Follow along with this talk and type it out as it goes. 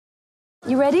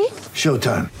You ready?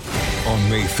 Showtime. On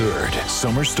May 3rd,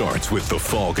 summer starts with The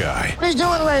Fall Guy. Let's do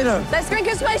it later. Let's drink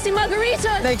a spicy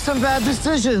margarita. Make some bad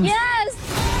decisions.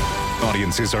 Yes!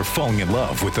 Audiences are falling in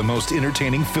love with the most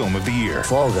entertaining film of the year.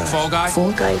 Fall Guy. Fall Guy?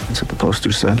 Fall Guy. That's what the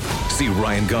poster said. See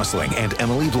Ryan Gosling and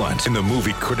Emily Blunt in the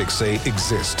movie critics say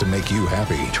exists to make you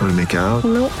happy. Trying to make it out?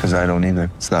 Nope. Because I don't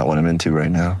either. It's not what I'm into right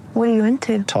now. What are you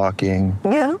into? Talking.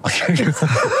 Yeah.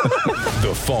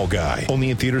 The Fall Guy.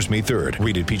 Only in theaters May 3rd.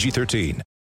 Rated PG-13.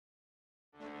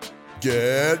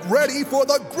 Get ready for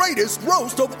the greatest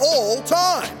roast of all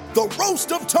time. The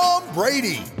Roast of Tom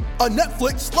Brady. A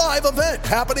Netflix live event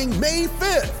happening May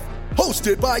 5th.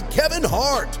 Hosted by Kevin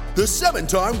Hart. The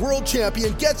 7-time world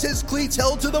champion gets his cleats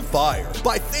held to the fire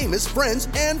by famous friends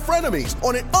and frenemies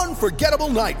on an unforgettable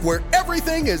night where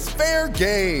everything is fair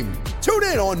game. Tune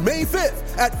in on May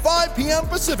 5th at 5 p.m.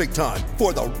 Pacific time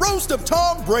for the Roast of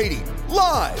Tom Brady.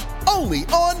 Live only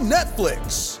on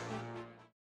Netflix.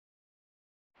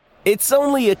 It's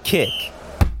only a kick,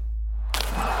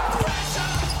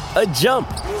 a jump,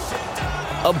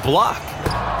 a block.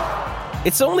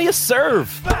 It's only a serve.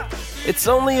 It's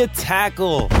only a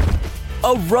tackle,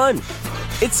 a run.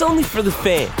 It's only for the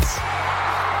fans.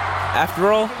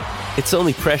 After all, it's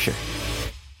only pressure.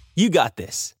 You got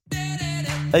this.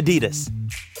 Adidas.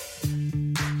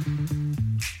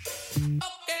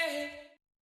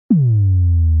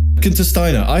 Günther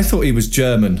Steiner, I thought he was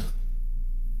German.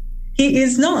 He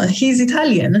is not. He's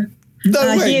Italian.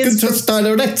 No way, Günther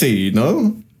Steineretti,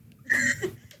 no?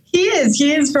 He is.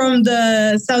 He is from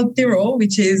the South Tyrol,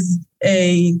 which is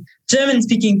a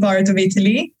German-speaking part of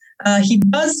Italy. He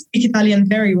does speak Italian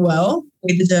very well,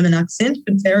 with the German accent,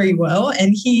 but very well.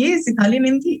 And he is Italian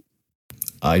indeed.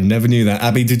 I never knew that.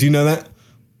 Abby, did you know that?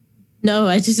 No,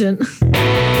 I didn't.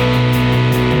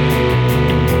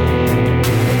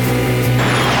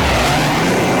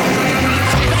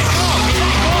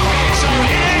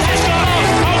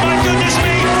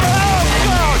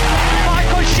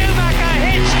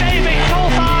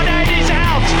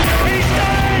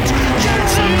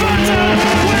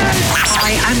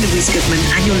 Goodman,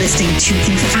 and you're listening to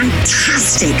the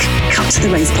fantastic Cut to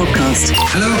the Race podcast.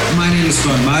 Hello, my name is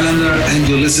Bernd Mailander, and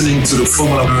you're listening to the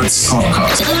Formula Nerds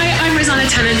podcast. Hi, I'm Rosanna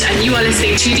Tennant, and you are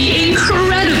listening to the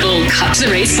incredible Cut to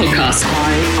the Race podcast.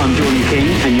 Hi, I'm Jordan King,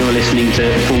 and you're listening to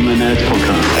the Formula Nerds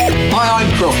podcast. Hi, I'm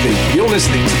Crofty. You're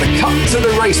listening to the Cut to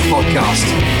the Race podcast.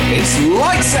 It's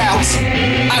lights out,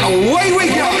 and away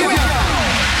we go!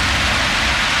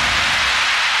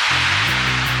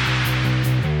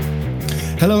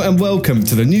 Hello and welcome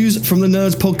to the News from the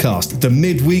Nerds podcast, the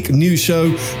midweek news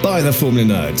show by the Formula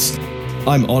Nerds.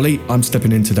 I'm Ollie, I'm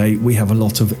stepping in today. We have a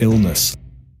lot of illness.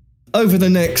 Over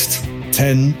the next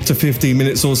 10 to 15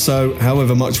 minutes or so,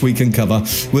 however much we can cover,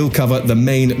 we'll cover the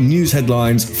main news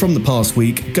headlines from the past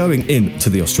week going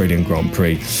into the Australian Grand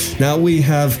Prix. Now, we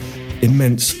have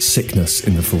immense sickness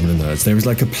in the Formula Nerds. There is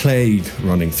like a plague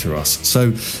running through us.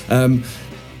 So,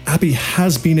 Abby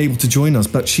has been able to join us,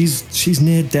 but she's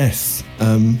near death.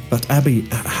 But Abby,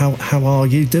 how are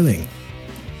you doing?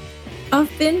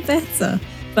 I've been better,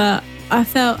 but I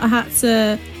felt I had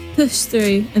to push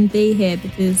through and be here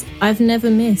because I've never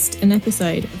missed an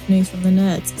episode of News from the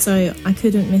Nerds, so I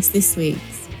couldn't miss this week's.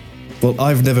 Well,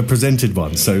 I've never presented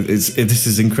one, so this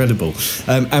is incredible.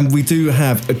 And we do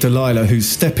have Delilah who's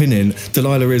stepping in.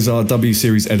 Delilah is our W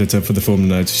Series editor for the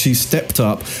Formula Nerds. She stepped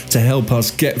up to help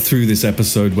us get through this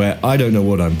episode where I don't know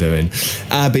what I'm doing.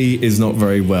 Abby is not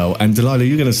very well. And Delilah,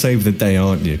 you're going to save the day,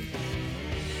 aren't you?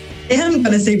 I am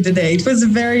going to save the day. It was a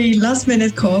very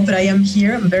last-minute call, but I am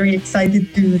here. I'm very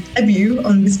excited to debut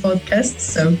on this podcast,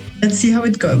 so let's see how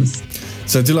it goes.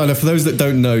 So, Delilah, for those that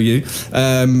don't know you,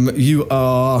 you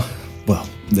are... Well,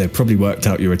 they've probably worked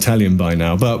out you're Italian by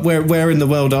now, but where in the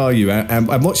world are you? And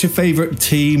what's your favourite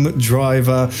team,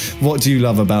 driver? What do you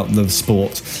love about the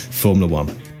sport, Formula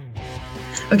One?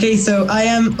 Okay, so I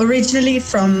am originally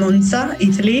from Monza,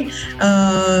 Italy,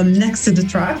 next to the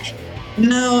track.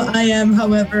 Now I am,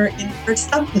 however, in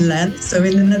Verstappen land, so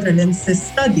in the Netherlands to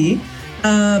study.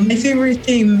 My favorite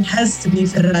team has to be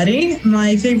Ferrari.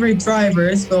 My favorite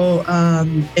drivers,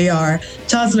 they are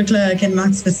Charles Leclerc and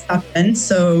Max Verstappen.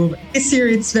 So this year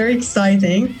it's very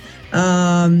exciting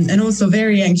and also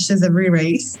very anxious every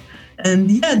race. And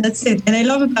yeah, that's it. And I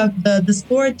love about the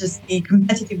sport, just the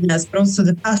competitiveness, but also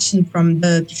the passion from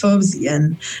the tifosi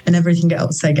and everything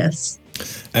else, I guess.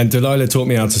 And Delilah taught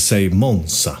me how to say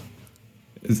Monza.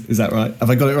 Is that right? Have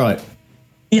I got it right?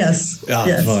 Yes.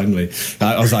 Yes. Finally.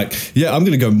 I was like, yeah, I'm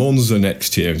going to go Monza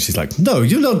next year. And she's like, no,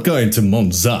 you're not going to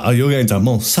Monza. You're going to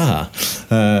Monza.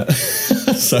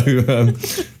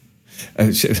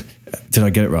 Did I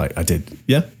get it right? I did.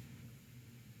 Yeah?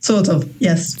 Sort of,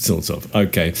 yes. Sort of,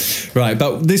 okay. Right,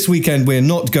 but this weekend we're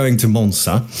not going to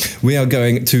Monza. We are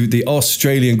going to the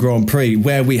Australian Grand Prix,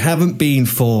 where we haven't been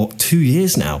for 2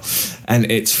 years now,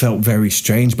 and it's felt very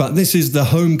strange. But this is the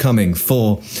homecoming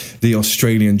for the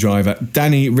Australian driver,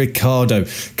 Danny Ricciardo.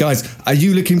 Guys, are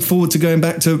you looking forward to going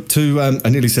back to I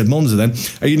nearly said Monza then.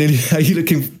 Are you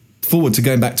looking forward to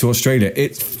going back to Australia?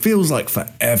 It feels like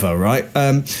forever, right?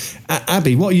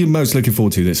 Abby, what are you most looking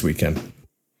forward to this weekend?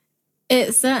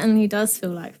 It certainly does feel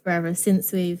like forever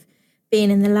since we've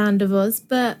been in the land of Oz.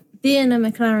 But being a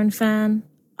McLaren fan,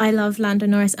 I love Lando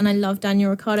Norris and I love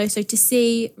Daniel Ricciardo. So to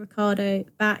see Ricciardo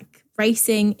back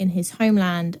racing in his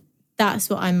homeland, that's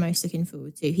what I'm most looking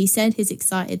forward to. He said he's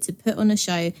excited to put on a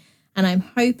show, and I'm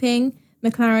hoping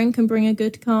McLaren can bring a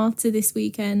good car to this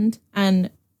weekend and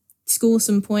score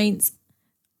some points.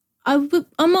 I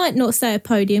might not say a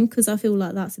podium because I feel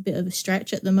like that's a bit of a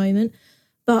stretch at the moment,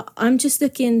 but I'm just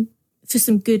looking for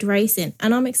some good racing,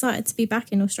 and I'm excited to be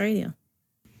back in Australia.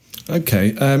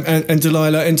 Okay, and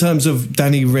Delilah, in terms of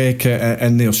Danny Rick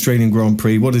and the Australian Grand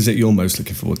Prix, what is it you're most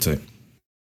looking forward to?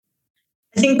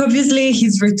 I think obviously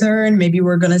his return, maybe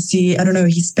we're going to see, I don't know,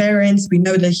 his parents. We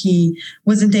know that he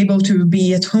wasn't able to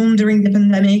be at home during the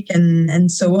pandemic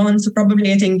and so on. So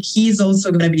probably I think he's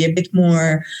also going to be a bit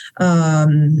more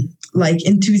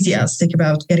enthusiastic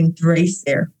about getting to race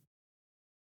there.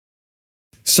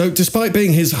 So despite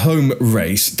being his home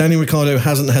race, Danny Ricciardo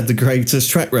hasn't had the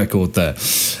greatest track record there.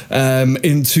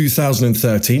 In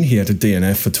 2013, he had a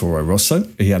DNF for Toro Rosso.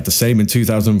 He had the same in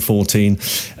 2014.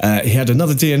 He had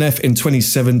another DNF in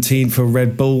 2017 for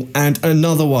Red Bull and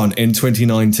another one in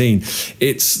 2019.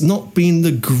 It's not been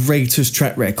the greatest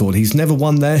track record. He's never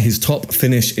won there. His top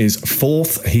finish is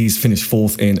fourth. He's finished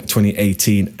fourth in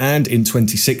 2018 and in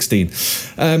 2016.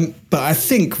 But I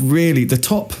think really the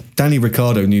top Danny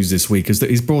Ricciardo news this week is that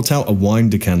he's brought out a wine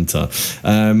decanter.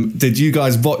 Did you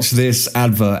guys watch this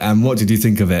advert and what did you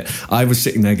think of it? I was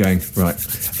sitting there going, right,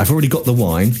 I've already got the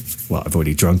wine. Well, I've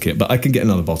already drunk it, but I can get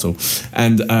another bottle.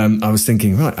 And I was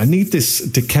thinking, right, I need this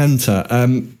decanter.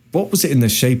 What was it in the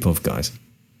shape of, guys?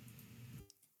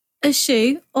 A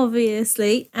shoe,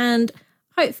 obviously, and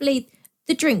hopefully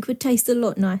the drink would taste a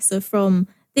lot nicer from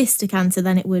this decanter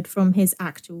than it would from his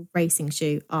actual racing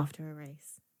shoe after a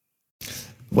race.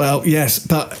 Well, yes,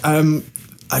 but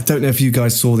I don't know if you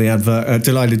guys saw the advert.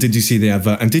 Delilah, did you see the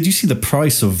advert? And did you see the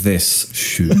price of this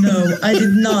shoe? No, I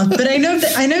did not. But I know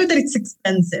that it's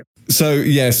expensive. So,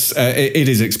 yes, it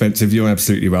is expensive. You're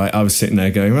absolutely right. I was sitting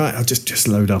there going, right, I'll just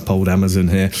load up old Amazon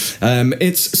here.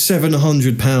 It's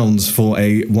 £700 for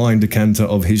a wine decanter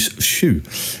of his shoe.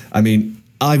 I mean,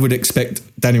 I would expect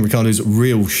Danny Ricciardo's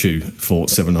real shoe for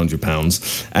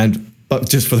 £700. But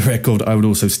just for the record, I would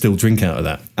also still drink out of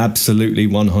that. Absolutely,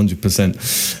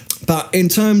 100%. But in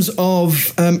terms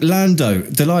of Lando,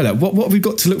 Delilah, what have we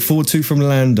got to look forward to from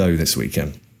Lando this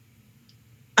weekend?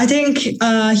 I think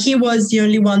he was the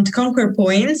only one to conquer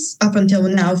points up until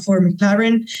now for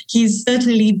McLaren. He's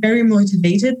certainly very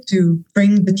motivated to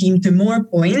bring the team to more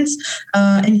points.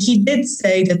 And he did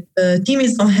say that the team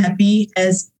is not happy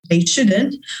as they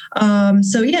shouldn't.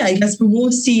 So yeah, I guess we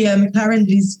will see McLaren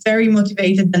is very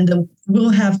motivated and will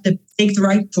have to take the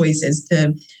right choices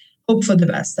to hope for the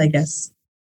best, I guess.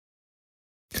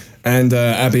 And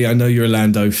Abby, I know you're a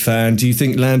Lando fan. Do you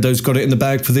think Lando's got it in the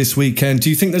bag for this weekend? Do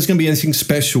you think there's going to be anything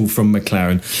special from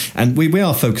McLaren? And we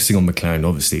are focusing on McLaren,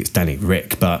 obviously, it's Danny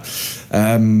Rick, but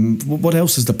what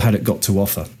else has the paddock got to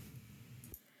offer?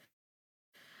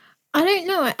 I don't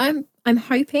know. I'm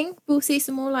hoping we'll see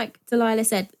some more, like Delilah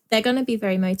said. They're going to be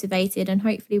very motivated, and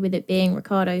hopefully with it being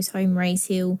Ricciardo's home race,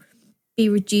 he'll be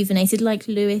rejuvenated like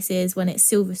Lewis is when it's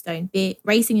Silverstone.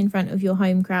 Racing in front of your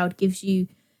home crowd gives you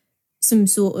some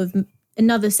sort of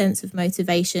another sense of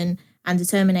motivation and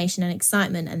determination and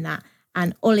excitement and that.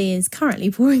 And Ollie is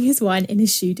currently pouring his wine in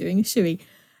his shoe doing a shoey.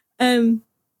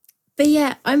 But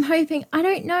yeah, I'm hoping, I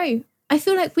don't know. I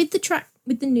feel like with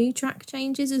the new track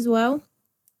changes as well,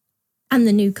 and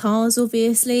the new cars,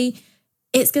 obviously,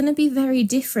 it's going to be very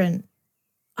different.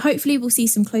 Hopefully we'll see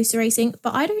some closer racing,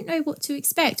 but I don't know what to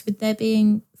expect with there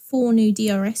being 4 new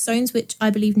DRS zones, which I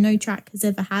believe no track has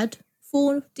ever had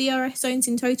 4 DRS zones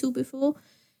in total before.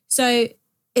 So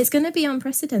it's going to be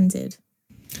unprecedented.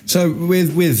 So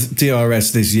with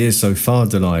DRS this year so far,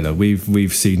 Delilah,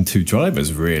 we've seen 2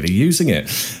 drivers really using it.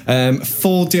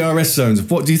 4 DRS zones,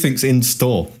 what do you think's in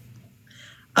store?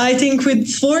 I think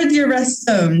with 4 DRS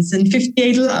zones and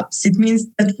 58 laps, it means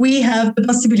that we have the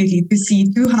possibility to see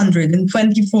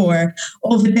 224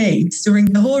 overtakes during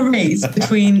the whole race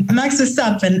between Max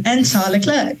Verstappen and Charles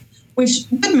Leclerc, which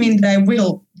would mean that I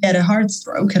will get a heart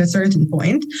stroke at a certain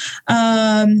point.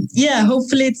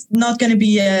 Hopefully it's not going to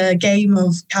be a game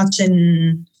of catch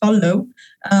and follow,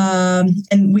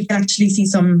 and we can actually see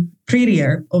some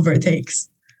prettier overtakes.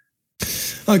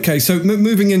 Okay, so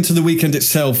moving into the weekend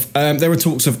itself, there were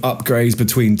talks of upgrades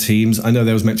between teams. I know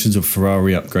there was mentions of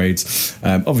Ferrari upgrades.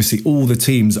 Obviously, all the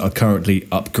teams are currently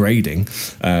upgrading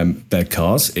their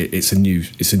cars. It's a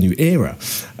new era.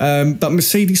 But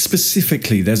Mercedes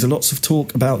specifically, there's lots of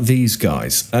talk about these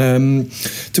guys.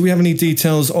 Do we have any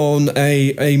details on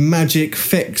a magic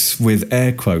fix with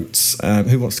air quotes?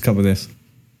 Who wants to cover this?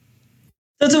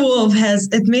 Toto Wolff has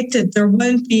admitted there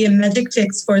won't be a magic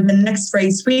fix for the next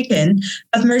race weekend,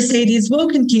 but Mercedes will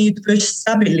continue to push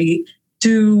stably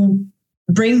to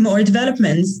bring more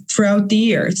developments throughout the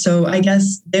year. So I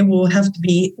guess they will have to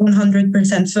be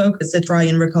 100% focused to try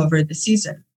and recover the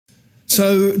season.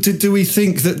 So do we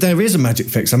think that there is a magic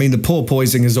fix? I mean, the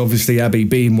porpoising has obviously, Abby,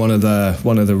 been one of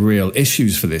the real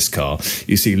issues for this car.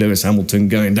 You see Lewis Hamilton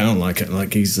going down like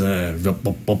he's Sir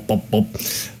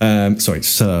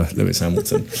Lewis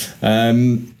Hamilton.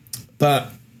 But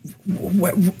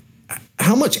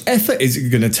how much effort is it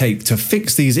going to take to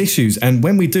fix these issues? And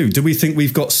when we do we think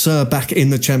we've got Sir back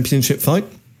in the championship fight?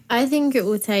 I think it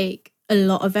will take a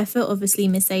lot of effort. Obviously,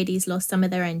 Mercedes lost some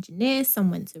of their engineers. Some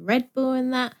went to Red Bull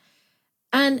and that.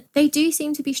 And they do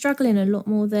seem to be struggling a lot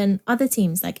more than other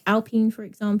teams, like Alpine, for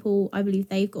example. I believe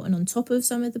they've gotten on top of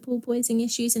some of the porpoising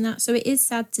issues and that. So it is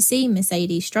sad to see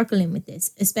Mercedes struggling with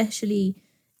this, especially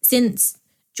since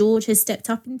George has stepped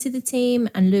up into the team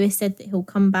and Lewis said that he'll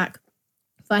come back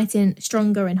fighting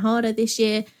stronger and harder this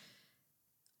year.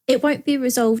 It won't be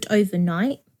resolved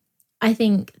overnight. I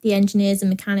think the engineers and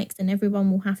mechanics and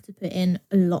everyone will have to put in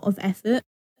a lot of effort.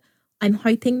 I'm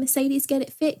hoping Mercedes get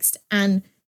it fixed, and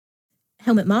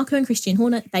Helmut Marko and Christian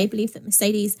Horner, they believe that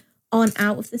Mercedes aren't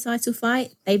out of the title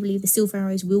fight. They believe the Silver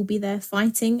Arrows will be there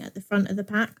fighting at the front of the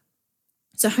pack.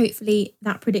 So hopefully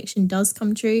that prediction does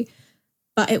come true.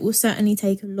 But it will certainly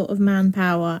take a lot of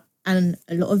manpower and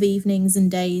a lot of evenings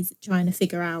and days trying to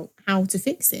figure out how to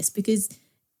fix this, because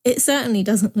it certainly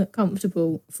doesn't look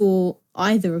comfortable for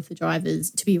either of the drivers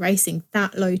to be racing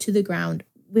that low to the ground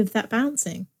with that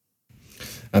bouncing.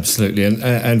 Absolutely.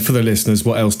 And for the listeners,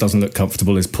 what else doesn't look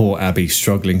comfortable is poor Abby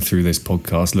struggling through this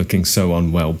podcast, looking so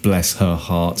unwell. Bless her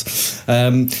heart.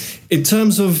 In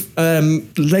terms of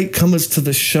latecomers to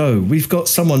the show, we've got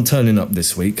someone turning up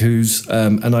this week who's,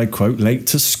 and I quote, late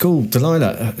to school.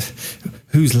 Delilah,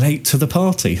 who's late to the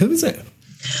party? Who is it?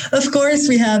 Of course,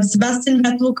 we have Sebastian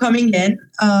Vettel coming in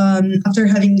after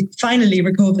having finally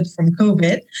recovered from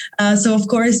COVID. So, of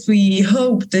course, we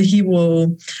hope that he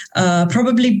will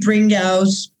probably bring out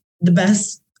the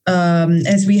best,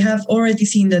 as we have already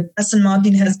seen that Aston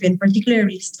Martin has been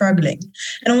particularly struggling.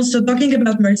 And also talking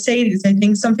about Mercedes, I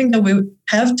think something that we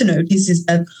have to notice is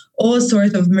that all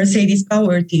sorts of Mercedes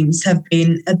power teams have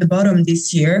been at the bottom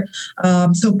this year.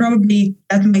 So probably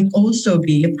that might also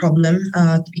be a problem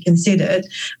to be considered.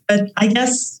 But I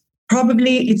guess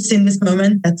probably it's in this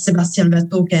moment that Sebastian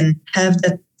Vettel can have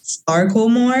that sparkle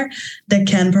more, that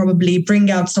can probably bring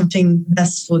out something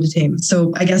best for the team.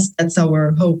 So I guess that's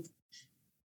our hope.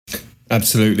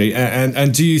 Absolutely.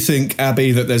 And do you think,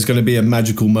 Abby, that there's going to be a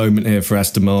magical moment here for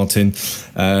Aston Martin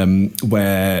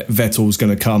where Vettel's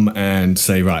going to come and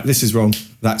say, right, this is wrong,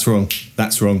 that's wrong,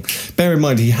 that's wrong? Bear in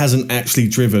mind, he hasn't actually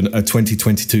driven a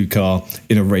 2022 car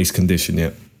in a race condition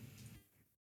yet.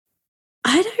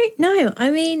 I don't know.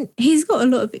 I mean, he's got a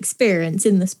lot of experience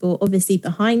in the sport, obviously,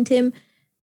 behind him.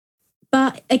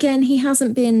 But again, he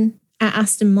hasn't been at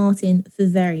Aston Martin for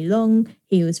very long.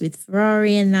 He was with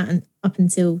Ferrari and that, and up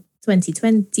until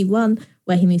 2021,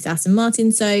 where he moved to Aston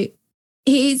Martin. So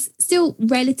he's still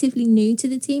relatively new to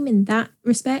the team in that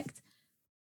respect.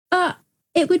 But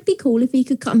it would be cool if he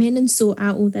could come in and sort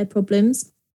out all their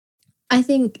problems. I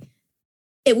think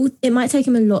it might take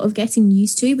him a lot of getting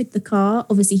used to with the car.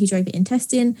 Obviously, he drove it in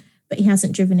testing, but he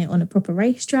hasn't driven it on a proper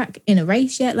racetrack in a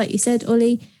race yet, like you said,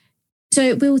 Ollie. So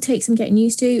it will take some getting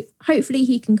used to. Hopefully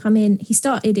he can come in. He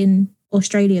started in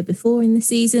Australia before in the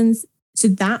seasons, so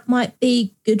that might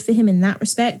be good for him in that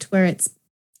respect, where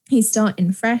he's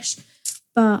starting fresh.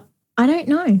 But I don't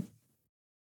know.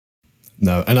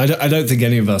 No, and I don't think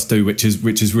any of us do, which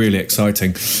is really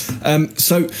exciting.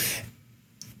 So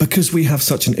because we have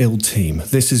such an ill team,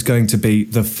 this is going to be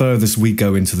the furthest we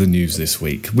go into the news this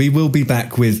week. We will be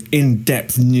back with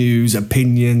in-depth news,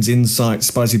 opinions, insights,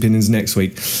 spicy opinions next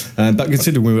week. But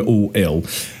considering we were all ill,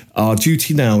 our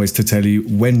duty now is to tell you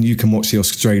when you can watch the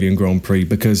Australian Grand Prix,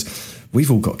 because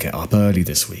we've all got to get up early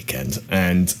this weekend.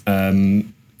 And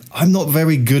I'm not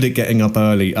very good at getting up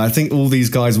early. I think all these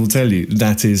guys will tell you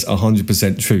that is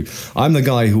 100% true. I'm the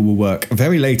guy who will work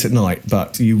very late at night,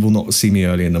 but you will not see me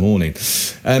early in the morning.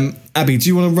 Abby, do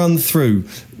you want to run through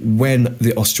when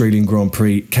the Australian Grand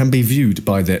Prix can be viewed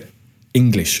by the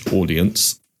English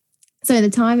audience? So the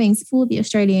timings for the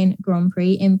Australian Grand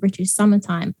Prix in British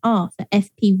summertime are for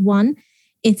FP1,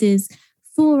 it is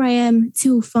 4 a.m.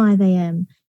 till 5 a.m.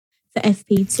 For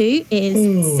FP2, it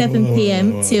is 7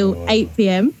 p.m. till 8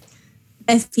 p.m.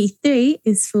 FP3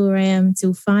 is 4 a.m.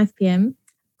 till 5 p.m.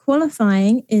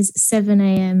 Qualifying is 7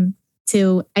 a.m.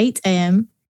 till 8 a.m.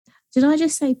 Did I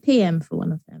just say p.m. for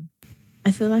one of them?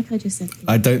 I feel like I just said p.m.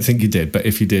 I don't think you did, but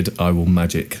if you did, I will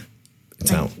magic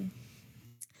it out.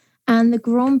 And the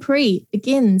Grand Prix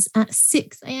begins at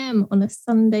 6 a.m. on a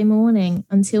Sunday morning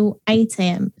until 8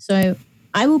 a.m. So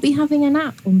I will be having a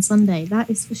nap on Sunday, that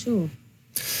is for sure.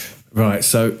 Right,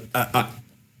 so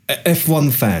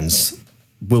F1 fans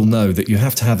will know that you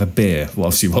have to have a beer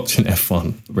whilst you watch an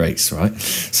F1 race, right?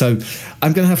 So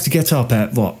I'm going to have to get up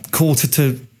at,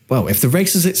 if the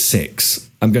race is at 6,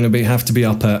 I'm going to have to be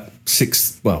up at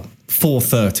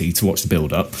 4:30 to watch the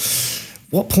build-up.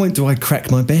 What point do I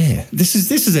crack my beer? This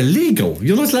is illegal.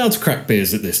 You're not allowed to crack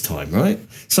beers at this time, right?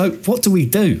 So what do we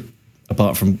do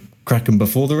apart from crack them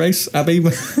before the race, Abby?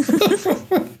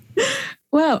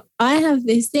 Well, I have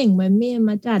this thing where me and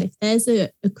my dad, if there's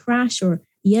a crash or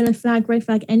yellow flag, red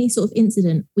flag, any sort of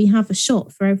incident, we have a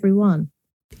shot for everyone.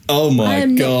 Oh my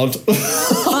God.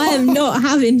 I am not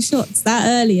having shots that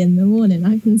early in the morning.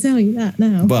 I can tell you that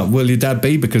now. Well, will your dad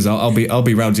be? Because I'll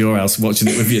be round your house watching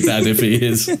it with your dad if he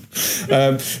is.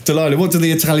 Delilah, what do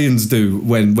the Italians do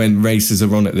when races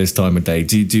are on at this time of day?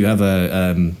 Do you have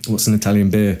what's an Italian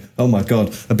beer? Oh my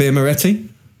God, a beer Moretti?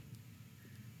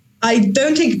 I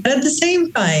don't think, but at the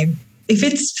same time, if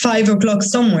it's 5 o'clock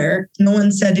somewhere, no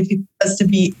one said if it has to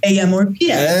be AM or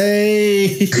PM.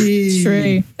 Hey!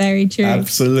 True, very true.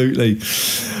 Absolutely.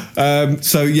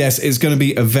 So yes, it's going to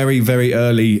be a very, very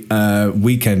early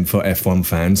weekend for F1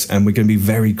 fans, and we're going to be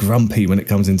very grumpy when it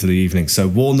comes into the evening. So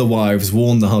warn the wives,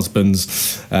 warn the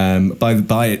husbands. By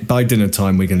dinner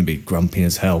time, we're going to be grumpy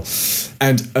as hell.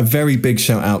 And a very big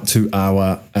shout out to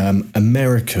our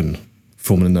American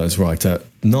Formula Nerds writer,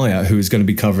 Naya, who is going to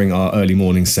be covering our early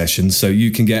morning sessions. So you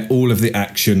can get all of the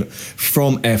action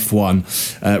from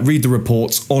F1. Read the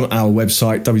reports on our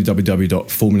website,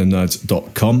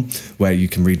 www.formulanerds.com, where you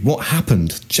can read what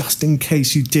happened, just in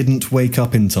case you didn't wake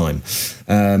up in time.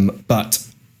 But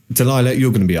Delilah, you're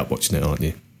going to be up watching it, aren't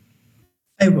you?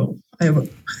 I will.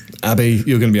 Abby,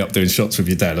 you're going to be up doing shots with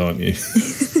your dad, aren't you?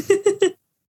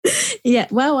 Yeah,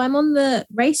 well, I'm on the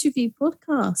race review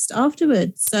podcast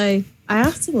afterwards, so I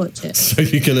have to watch it. So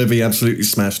you're going to be absolutely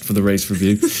smashed for the race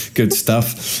review. Good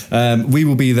stuff. We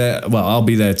will be there. Well, I'll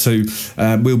be there too.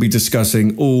 We'll be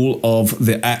discussing all of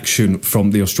the action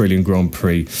from the Australian Grand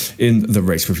Prix in the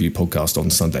race review podcast on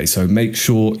Sunday. So make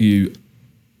sure you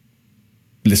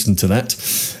listen to that.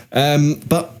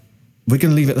 But we're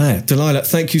going to leave it there. Delilah,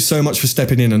 thank you so much for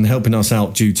stepping in and helping us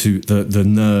out due to the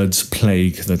nerds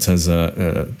plague that has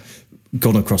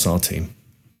gone across our team.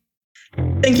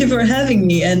 Thank you for having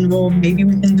me, and well, maybe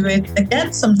we can do it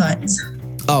again sometimes.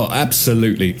 Oh,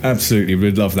 absolutely. Absolutely.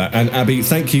 We'd love that. And Abby,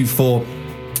 thank you for,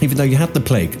 even though you had the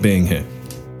plague, being here.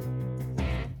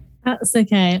 That's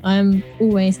okay. I'm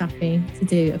always happy to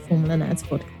do a Formula Nerds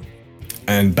podcast.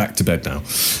 And back to bed now.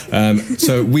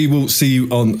 So we will see you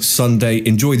on Sunday.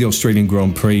 Enjoy the Australian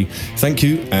Grand Prix. Thank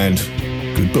you and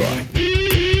goodbye.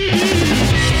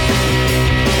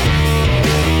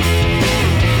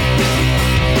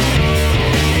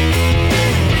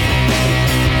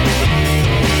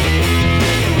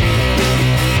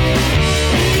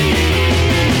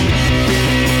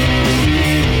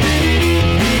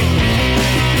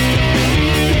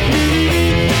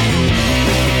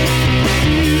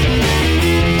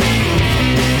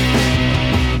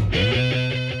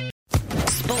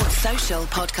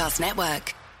 Podcast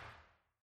Network.